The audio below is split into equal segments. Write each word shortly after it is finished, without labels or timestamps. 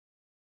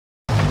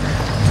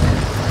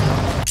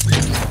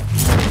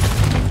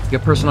You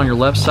got a person on your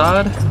left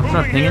side. I'm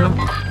not pinging him.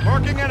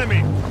 Marking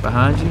enemy.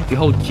 Behind you. If you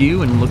hold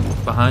Q and look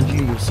behind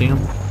you, you'll see him.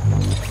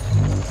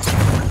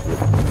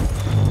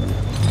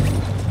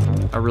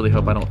 I really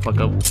hope I don't fuck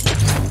up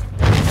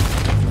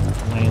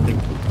landing.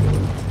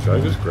 Should I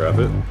just grab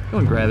it? Go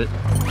and grab it.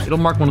 It'll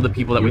mark one of the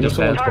people that we just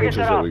had.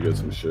 That we get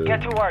some shit.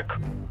 Get to work.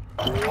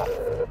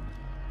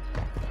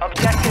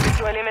 Objective is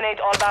to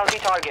eliminate all bounty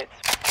targets.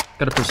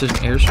 Got a precision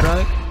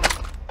airstrike.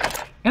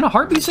 And a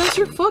heartbeat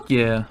sensor? Fuck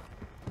yeah.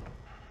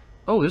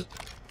 Oh, there's...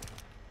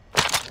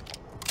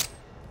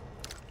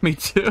 Me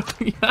too.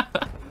 Yeah.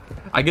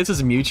 I guess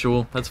it's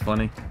mutual. That's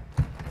funny.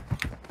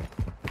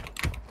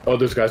 Oh,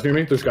 there's guys near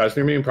me? There's guys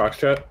near me in prox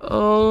chat?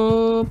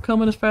 Oh, I'm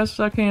coming as fast as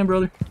I can,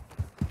 brother.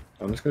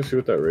 I'm just gonna see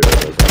what that radar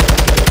does.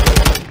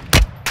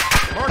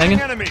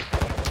 Hanging. Enemy.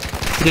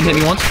 He didn't hit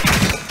me once.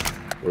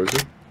 Where is he?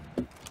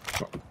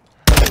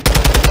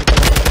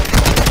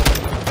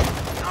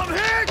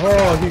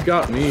 Oh, he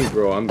got me,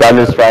 bro. I'm down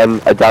his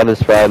friend. I downed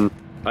his friend.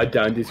 I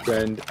downed his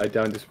friend. I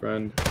downed his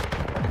friend.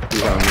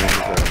 He's on me.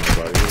 He's on my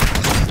body.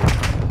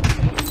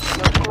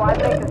 Your squad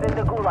mate is in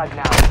the Gulag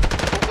now.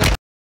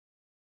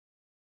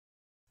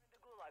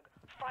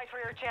 Fight for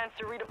your chance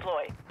to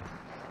redeploy.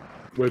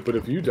 Wait, but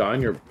if you die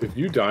and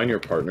your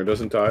partner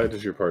doesn't die,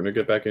 does your partner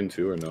get back in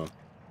too or no?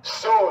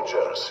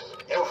 Soldiers,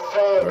 you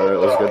failed. Alright,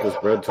 let's get this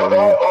bread, Tony.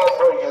 I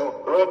offer you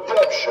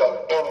redemption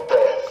in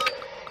death.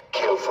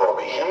 Kill for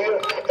me here,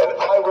 and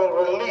I will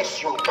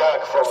release you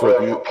back from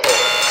where you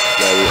came.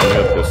 Yeah, we only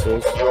have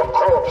pistols. And your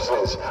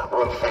corpses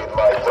will feed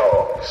my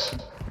dogs.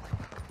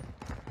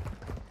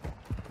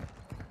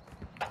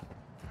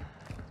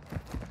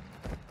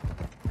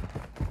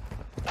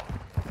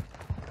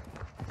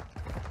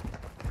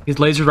 His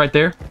laser's right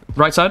there.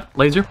 Right side,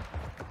 laser.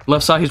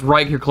 Left side, he's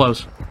right here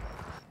close.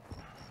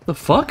 The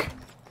fuck?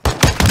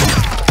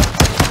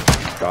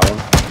 Got him.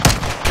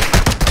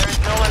 There's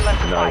no one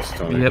left to Nice, fight.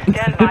 Tony. Yep.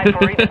 Stand by for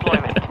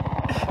redeployment.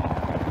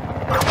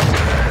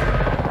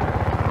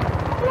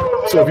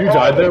 So if you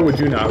died there, would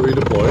you not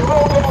redeploy?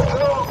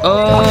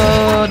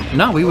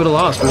 No, we would have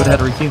lost. We would have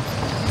had to requeue.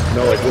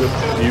 No, like, what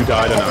if you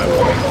died and I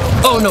won?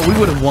 Oh, no, we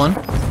would have won.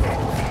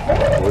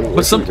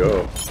 Where should we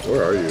go?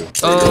 Where are you?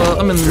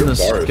 I'm in Your the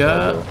bar is sky.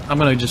 not low. I'm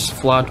gonna just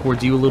fly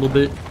towards you a little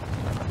bit.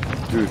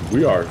 Dude,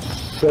 we are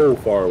so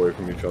far away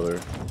from each other.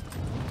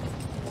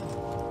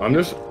 I'm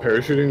just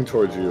parachuting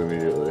towards you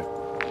immediately.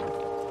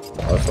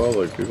 I saw,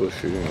 like, people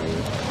shooting at me.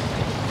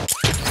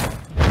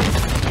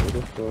 What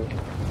the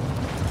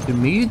fuck? To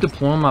me,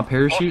 deploying my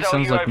parachute Hostile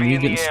sounds like me UAV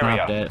in getting the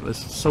sniped area. at.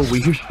 It's so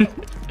weird.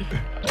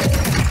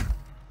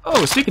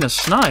 Oh, speaking of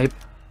snipe,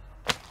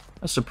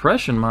 a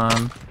suppression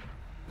mine.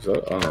 Is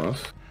that on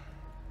us?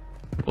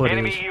 What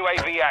Enemy is?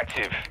 UAV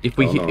active. If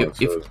we Oh, no, it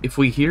says. if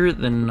we hear it,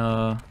 then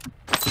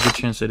it's a good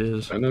chance it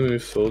is. Enemy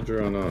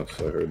soldier on us,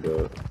 I heard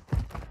that.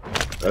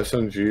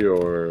 SMG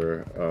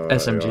or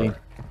SMG. AR.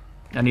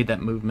 I need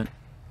that movement.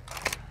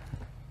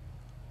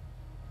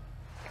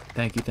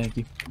 Thank you, thank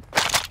you.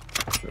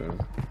 Yeah.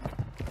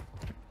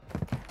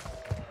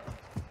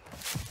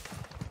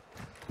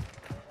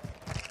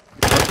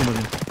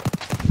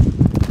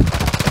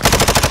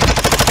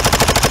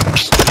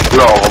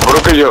 Loco,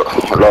 pero que yo...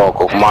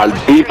 Loco,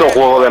 maldito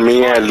juego de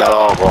mierda,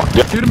 loco.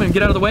 Shoot him and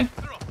get out of the way.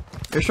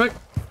 Airstrike.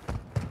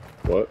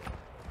 What?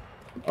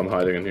 I'm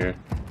hiding in here.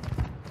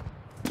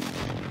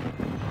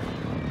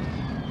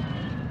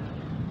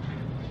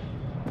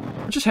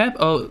 What just happened?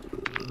 Oh,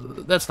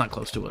 that's not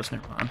close to us.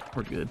 Never mind.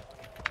 We're good.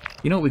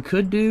 You know what we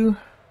could do?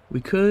 We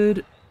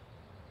could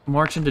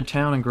march into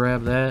town and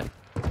grab that.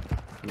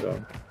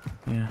 No.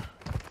 Yeah.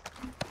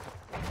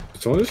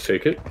 Did someone just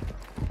take it?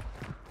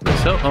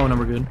 So, oh no,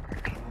 we're good.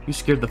 You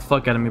scared the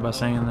fuck out of me by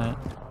saying that.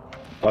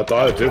 I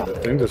thought it did. The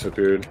thing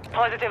disappeared.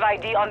 Positive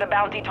ID on the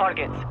bounty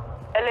targets.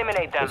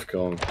 Eliminate them. Let's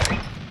kill him.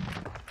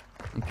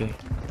 Okay.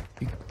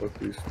 Fuck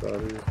these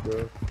bodies,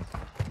 bro.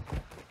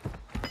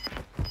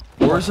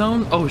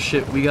 Warzone? Oh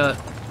shit, we got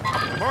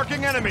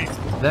Marking enemy.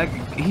 that.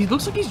 He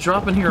looks like he's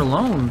dropping here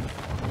alone.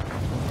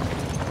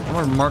 I'm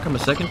gonna mark him a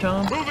second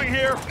time. Moving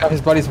here. Got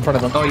his buddies in front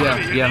of him. Oh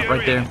yeah,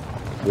 right there.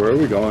 Where are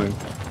we going?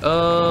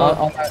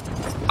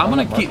 I'm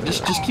gonna keep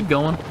just keep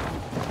going.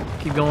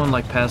 Keep going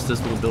like past this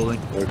little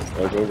building.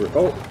 Like over.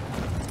 Oh.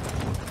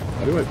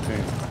 How do I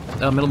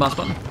ping? Middle mouse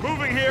button.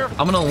 Moving here.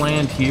 I'm gonna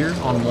land here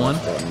on one.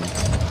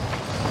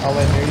 I'll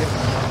land near you.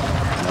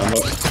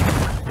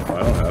 I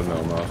don't have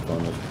no mouse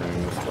button. This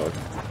ping is stuck.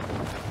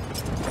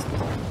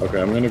 Okay,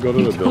 I'm gonna go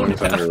to the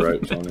buildings on your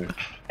right, Tony.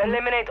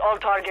 Eliminate all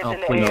targets Oh,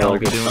 in the please. AO. No,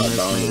 Like, we're it's doing not this,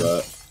 bound to man.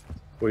 that.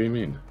 What do you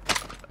mean?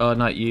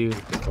 Not you.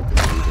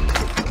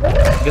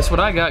 Guess what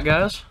I got,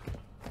 guys?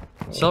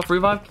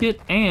 Self-revive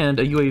kit and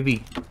a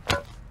UAV.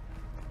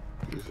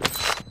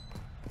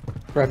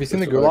 Bro, have you seen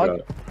the That's what I Gulag?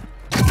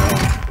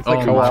 got. It's like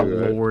Oh co-op. my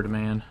lord,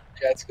 man.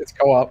 Yeah, it's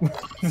co-op.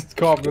 It's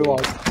co-op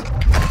Gulag.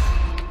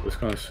 It's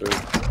kind of sick.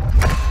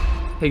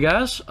 Hey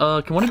guys,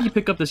 can one of you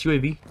pick up this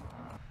UAV?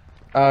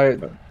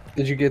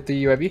 Did you get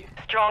the UAV?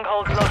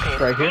 Strongholds located.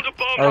 Right here?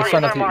 Targets Oh, it's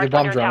not are the marked bomb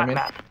on your drone, I attack mean.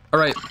 map. All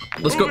right,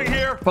 let's go. Moving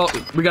here. Paul,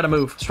 we gotta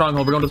move.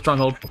 Stronghold. We're going to the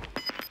stronghold.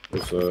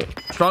 What's that?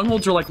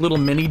 Strongholds are like little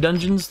mini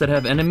dungeons that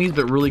have enemies,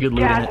 but really good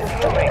loot in Gas it.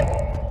 is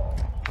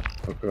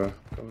moving. Okay.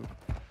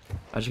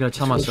 I just gotta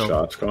tell Some myself.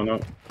 shots going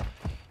up.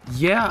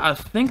 Yeah, I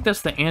think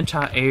that's the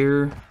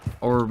anti-air,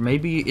 or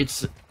maybe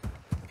it's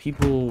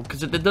people,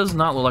 because it does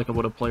not look like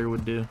what a player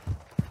would do.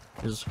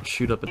 Is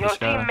shoot up at Your the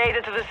sky. team made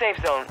it to the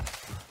safe zone.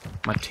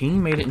 My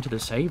team made it into the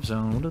safe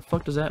zone. What the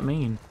fuck does that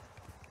mean?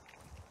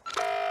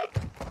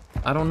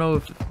 I don't know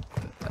if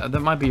that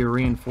might be a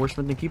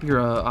reinforcement. Then keep your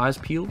eyes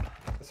peeled.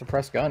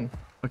 Suppressed gun.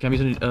 Okay, I'm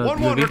using 1-1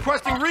 UAV.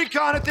 requesting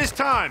recon at this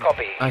time.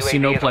 Copy. I see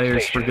no UAV is on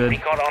players. station. We're good.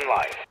 Recon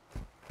online.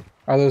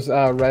 Are those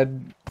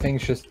red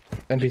things just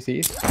NPCs?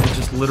 It's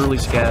just literally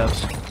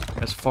scavs,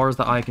 as far as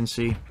the eye can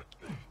see.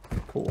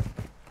 Cool.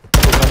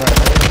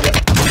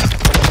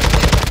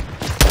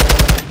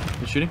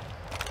 You shooting?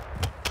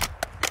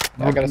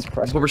 Yeah, I got a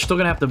suppressed. But we're still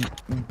gonna have to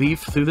beef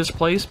through this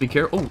place. Be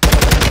careful. Oh,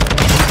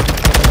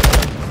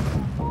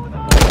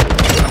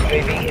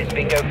 UAV is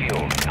bingo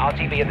fuel.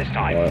 RTV at this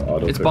time.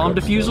 Auto it's pickup bomb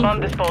defusal. Bomb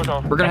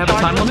disposal. We're gonna have a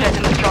time limit? Set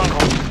in the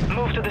stronghold.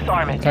 Move to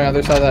disarm it. Turn on the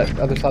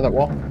other side of that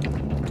wall.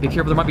 Be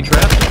careful. There might be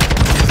traps.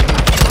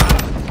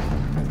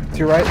 To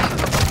your right.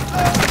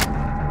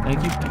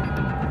 Thank you.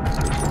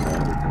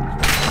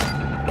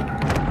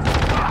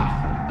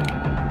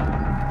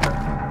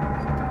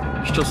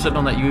 You're still sitting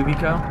on that UAV,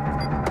 Kyle?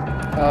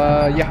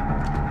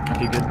 Yeah.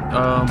 Okay, good.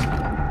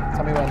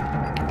 Tell me when.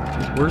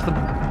 Where's the?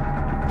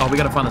 Oh, we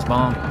gotta find this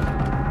bomb.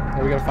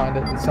 Yeah, we gotta find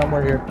it. It's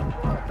somewhere here.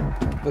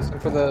 Listen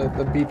for the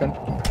beeping.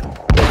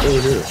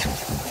 Over here.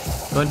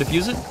 Go ahead and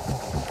defuse it.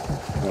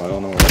 No, I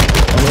don't know where.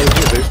 Oh no, it's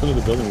in the basement of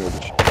the building where the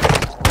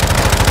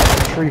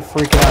Tree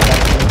freaking out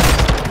next to me.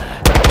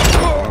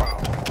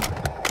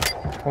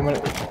 1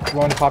 minute. You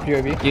want to pop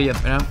UAV? Yeah, yeah.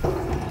 Now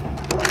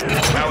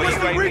Our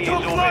UAV is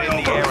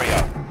orbiting the area.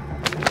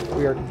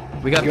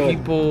 we got Good.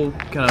 people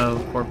kind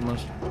of far from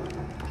us.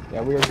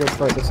 Yeah, we are good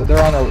for this.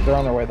 They're on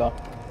their way though.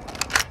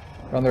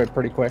 They're on their way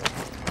pretty quick.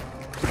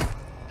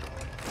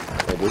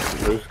 Oh,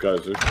 there's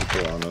guys, there's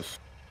people on us.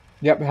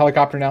 Yep,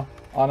 helicopter now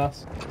on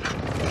us.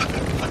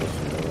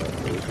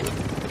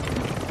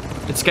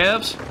 It's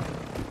scavs.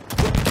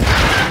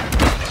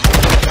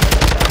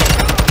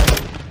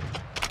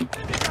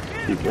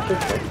 What the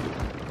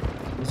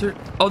fuck? Is there?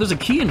 Oh, there's a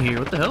key in here.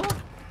 What the hell?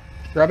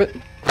 Grab it.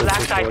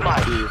 Black site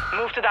marked.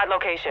 Move to that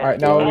location. All right,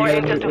 now More we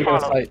agents got to a follow.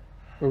 site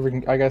where we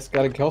can. I guess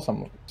gotta kill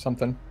something.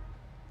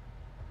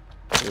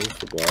 Where's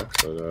the black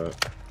side at?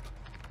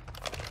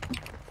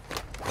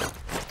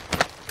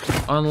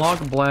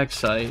 Unlock black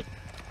site.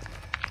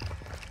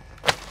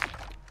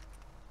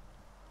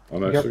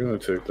 I'm actually gonna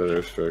take that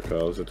airstrike,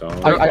 Kyle. Is it down?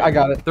 I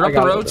got it. They're I up the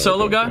got road. it.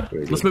 Solo Okay, guy. okay,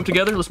 Let's good. move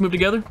together. Let's move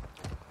together.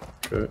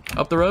 Okay.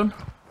 Up the road.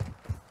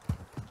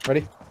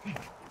 Ready?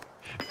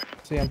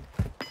 See him.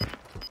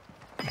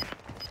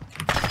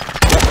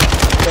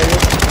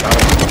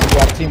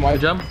 Drop team Good white.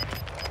 job.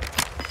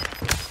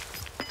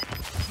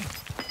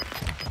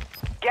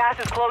 Gas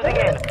is closing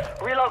in.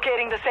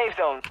 Relocating the safe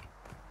zone.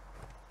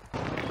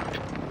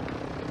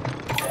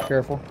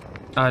 Careful.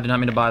 I did not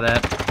mean to buy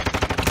that. Got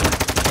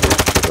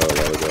a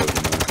lot of guys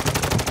in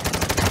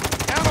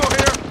there. Ammo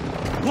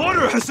here.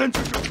 Water has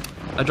entered.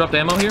 I dropped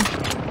ammo here.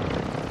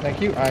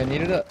 Thank you. I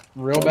needed it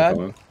real I'm bad.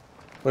 coming.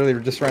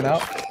 Literally just ran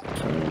out.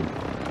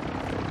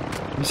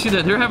 You see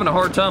that they're having a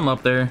hard time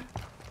up there.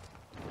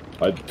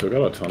 I took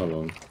out a ton of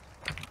them.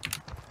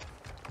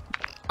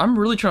 I'm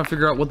really trying to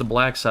figure out what the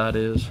black side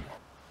is.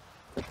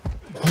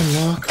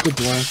 Unlock the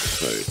black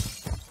site.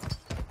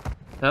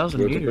 1,000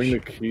 We have to bring the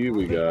meters. key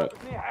we got.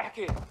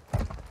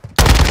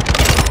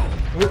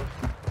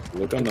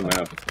 Look on the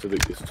map.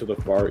 It's to the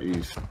far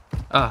east.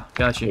 Ah,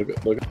 got you.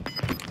 Look.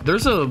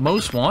 There's a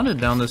most wanted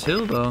down this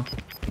hill though.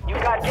 You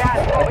got gas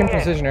I can moving in.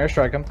 precision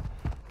airstrike him.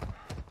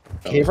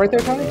 Cave right there,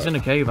 Tony? He's in a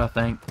cave, I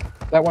think.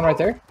 That one right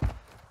there?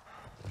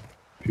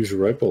 He's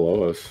right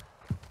below us.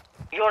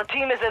 Your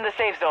team is in the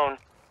safe zone.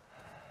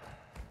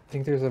 I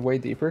think there's a way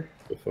deeper.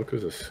 The fuck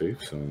is a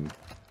safe zone?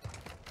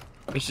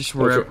 It's just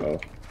Where's wherever. your-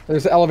 oh.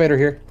 There's an elevator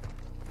here.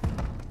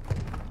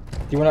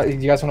 Do you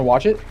guys want to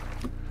watch it?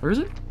 Where is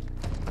it?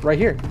 Right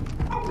here.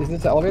 Is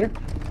this the elevator?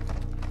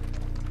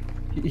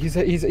 He's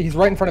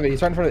right in front of it.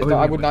 He's right in front of it. Oh, No,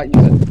 wait, I wait, would wait.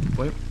 not use it.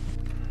 Wait.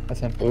 That's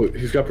him. Oh,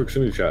 he's got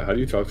proximity chat. How do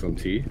you talk to him?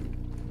 T?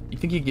 You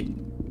think you get?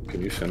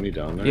 Can you send me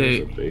down there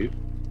Yeah, as a bait?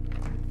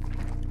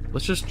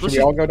 Let's just. Should Let's we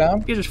just, all go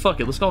down? yeah, just fuck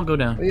it. Let's all go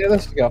down. Yeah,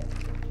 let's go.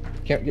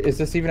 Is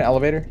this even an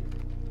elevator?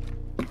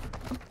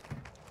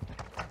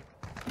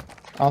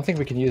 I don't think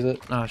we can use it.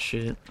 Oh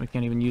shit, we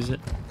can't even use it.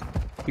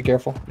 Be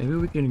careful. Maybe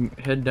we can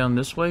head down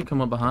this way.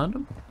 Come up behind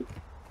him.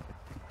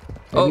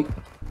 Oh,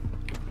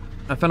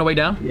 I found a way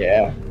down.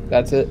 Yeah,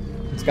 that's it.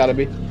 It's gotta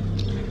be.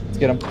 Let's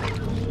get him.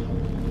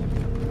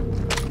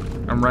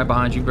 I'm right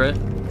behind you, Brett.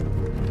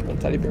 Little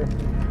teddy bear.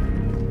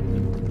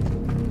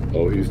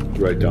 Oh, he's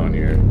right down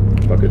here.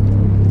 Fuck it.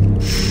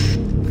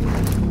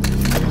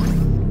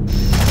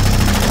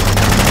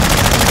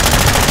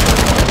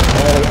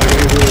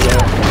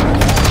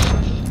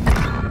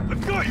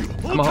 I've got you.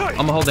 I'm Hold tight.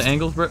 gonna hold the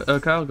angles, Brett,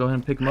 Kyle. Go ahead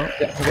and pick him up.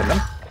 Yeah, I'm getting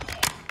them.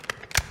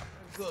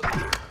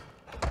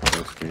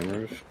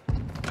 Steamers.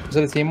 Is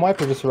it a team wipe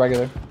or just a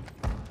regular?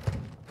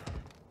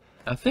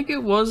 I think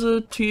it was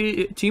a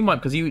team wipe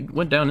because he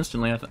went down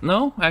instantly.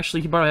 No,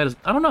 actually, he probably had his.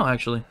 I don't know,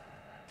 actually.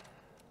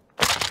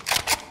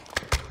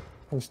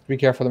 Just be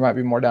careful, there might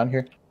be more down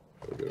here.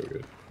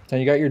 Okay. So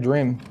you got your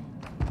dream.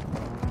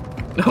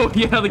 Oh,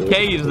 yeah, the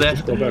caves.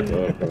 Let's go back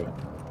up, bro.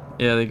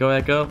 Yeah, they go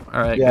back up?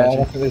 Alright, Yeah, I gotcha.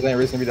 don't think there's any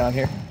reason to be down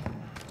here.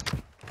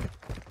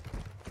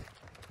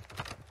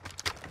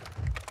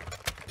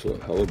 There's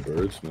a hella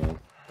birds now.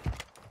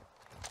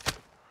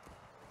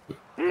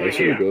 I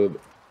should go.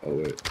 Oh,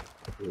 wait.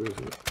 Where is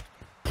it?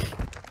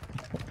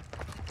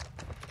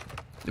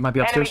 It might be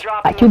upstairs.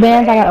 I got 2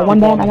 bands, I got 1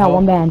 band, I got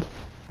 1 band.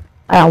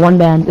 I got 1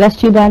 band. That's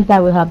 2 bands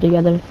that we have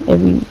together. If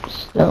we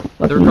still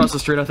They're across the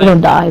street, I we think.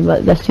 don't die,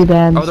 but that's 2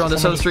 bands. Oh, they're on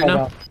this side of the street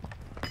now?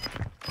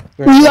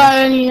 You got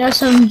any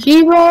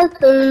SMG, bro?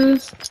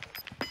 Cause...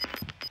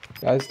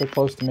 Guys, they're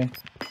close to me.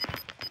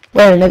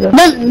 Where, nigga?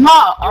 That's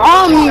not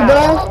on me,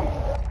 bro.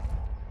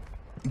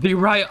 Be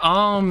right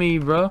on me,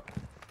 bro.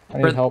 I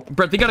need Brett, help.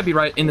 Brett, they gotta be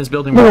right in this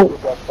building, bro.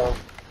 Bro.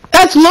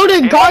 That's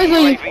loaded guys,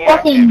 you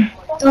fucking... Be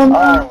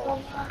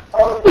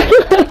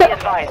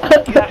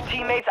advised, you have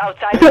teammates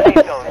outside the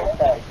safe zone.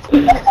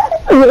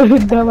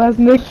 Dumbass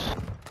Nick.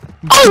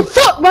 Oh,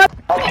 fuck, man!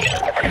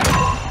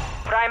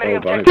 Primary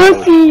Bonnie, objective.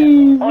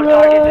 Pussy, All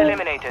targets bro.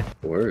 eliminated.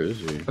 Where is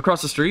he?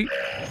 Across the street.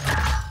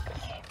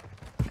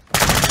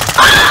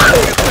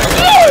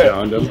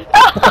 Found him.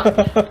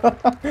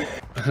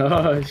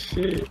 Oh,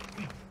 shit.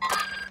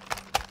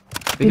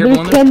 Be careful There's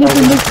on 10 this.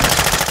 different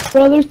niggas.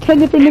 Bro, there's 10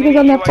 different niggas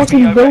on that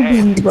fucking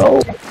building,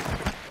 bro.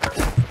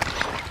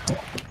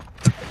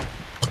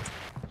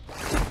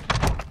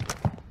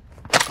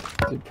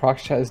 Dude,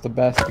 prox chat is the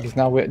best because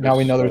now we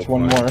know there's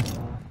one more.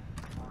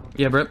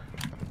 Yeah, Brett.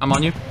 I'm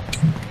on you.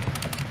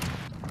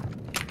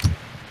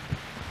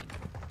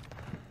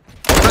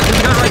 Brett, there's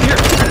a guy right here.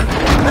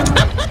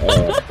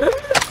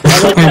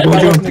 That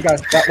wasn't the guy.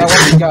 That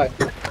wasn't the guy.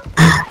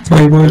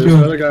 There's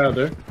another guy out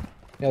there.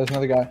 Yeah, there's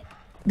another guy.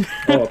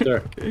 Oh, up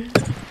there.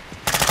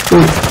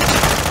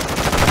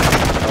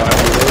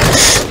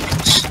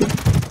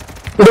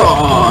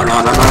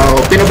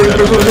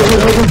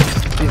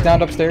 He's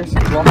down upstairs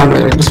as well.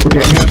 You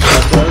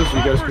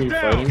guys can be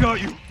fighting.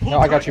 Got you. No,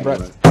 I got you,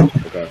 Brett.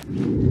 Okay.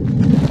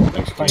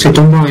 Thanks. I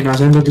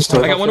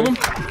got one of them.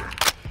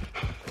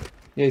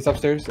 Yeah, he's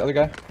upstairs. The other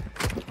guy.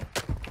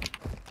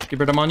 Okay,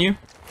 Brett, I'm on you.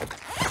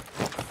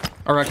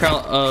 Alright,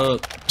 Kyle,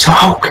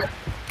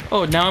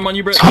 Oh, now I'm on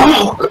you, Brett.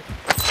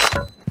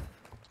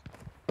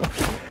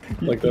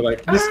 Like they're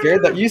like. You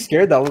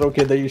scared that little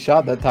kid that you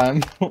shot that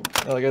time.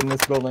 Like in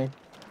this building.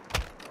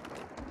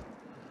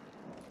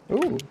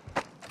 Ooh.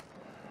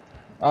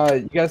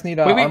 You guys need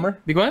Wait, armor?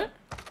 be quiet.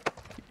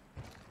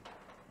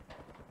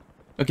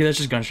 Okay, that's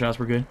just gunshots.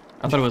 We're good.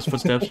 I thought it was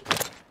footsteps.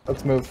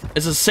 Let's move.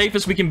 It's as safe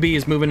as we can be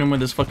is moving in with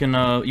this fucking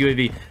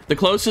UAV. The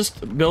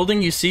closest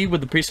building you see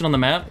with the precinct on the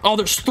map. Oh,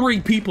 there's 3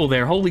 people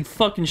there. Holy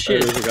fucking Hey,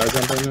 shit. there's a guy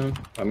jumping now.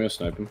 I'm gonna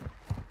snipe him.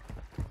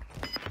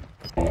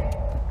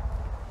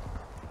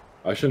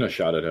 I shouldn't have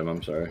shot at him.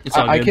 I'm sorry. It's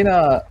all I good.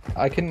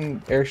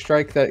 can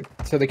airstrike that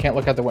so they can't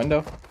look out the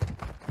window.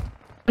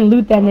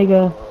 Loot that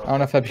nigga. I don't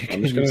know if that'd be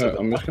I'm good.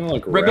 just gonna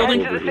like Red rap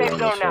building? over here on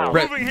this side.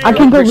 Brett, I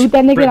can go Brett, loot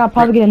that nigga Brett, and I'll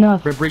probably Brett, get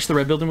enough. Brett, breach the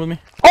red building with me.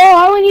 Oh,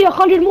 I only need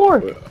 100 more.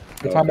 We're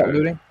talking about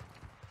looting.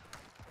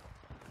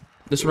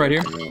 This one right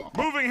here.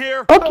 Moving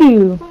here. Fuck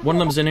you. One of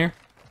them's in here.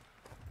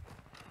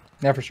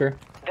 Yeah, for sure.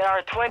 There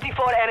are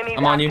 24 enemies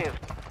I'm on you. active.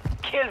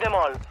 Kill them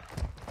all.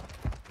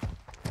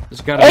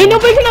 There's gotta Ain't be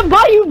nobody gonna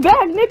buy you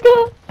back,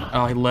 nigga.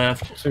 Oh, he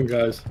left. Listen,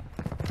 guys.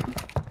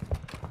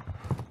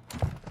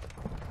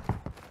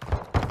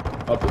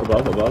 Up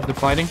above. They're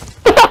fighting.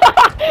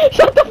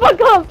 Shut the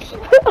fuck up.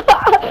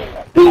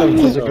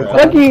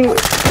 Fuck you.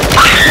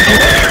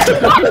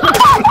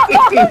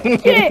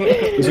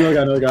 Shit. There's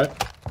another guy.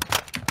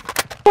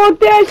 Fuck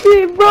that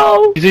shit,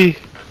 bro. Easy.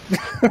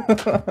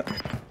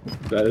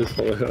 That is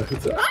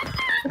hilarious.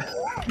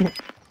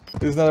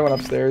 There's another one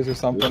upstairs or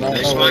something.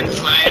 I don't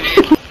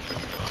know.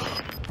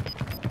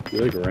 He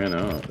like ran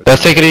out.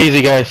 Let's take it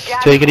easy, guys.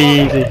 Take it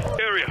easy.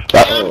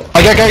 Oh.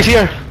 I got guys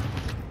here.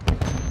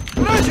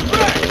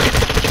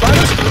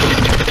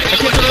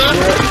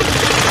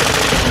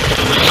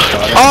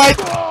 Alright.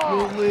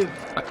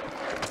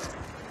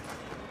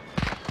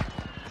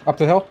 Up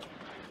the hill?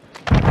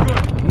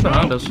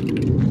 Behind us.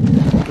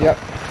 Yep.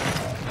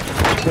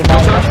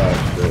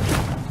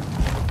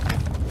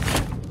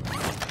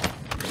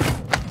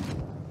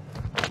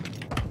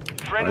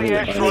 Friendly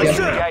airstrike in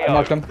the I AO.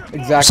 knocked him.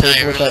 Exactly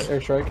with that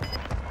airstrike.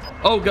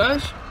 Oh,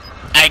 guys.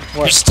 I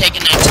was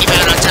taking that team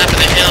out on top of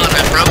the hill and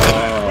I broke him.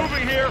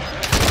 Moving here.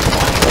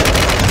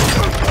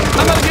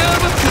 I'm out again.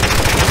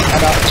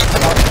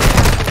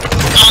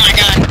 Oh my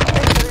god.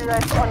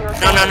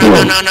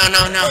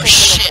 No,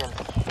 shit.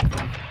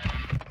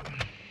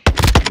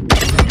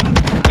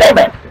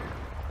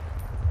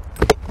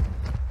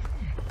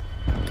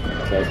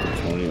 That's the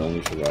Tony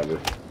only survivor.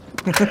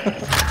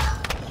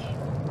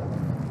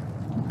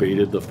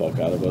 Baited the fuck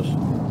out of us.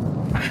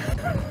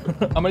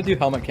 I'm gonna do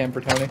helmet cam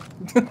for Tony.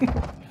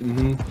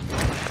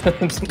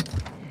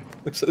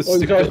 Looks so Oh,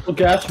 you got stupid. a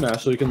gas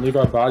mask so you can leave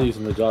our bodies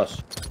in the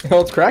dust.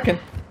 Oh, it's cracking.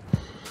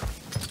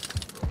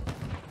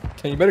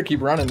 Okay, you better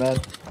keep running, man.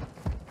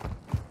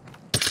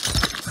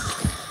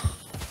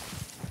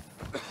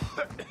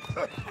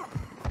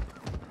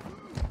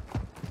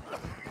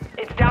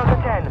 It's down to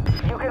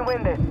 10. You can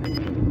win this.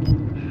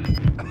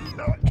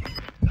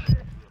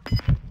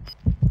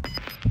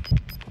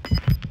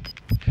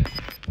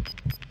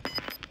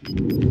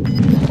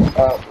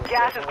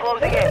 Gas is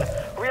closing in.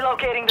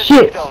 Relocating the safe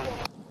Shit. zone.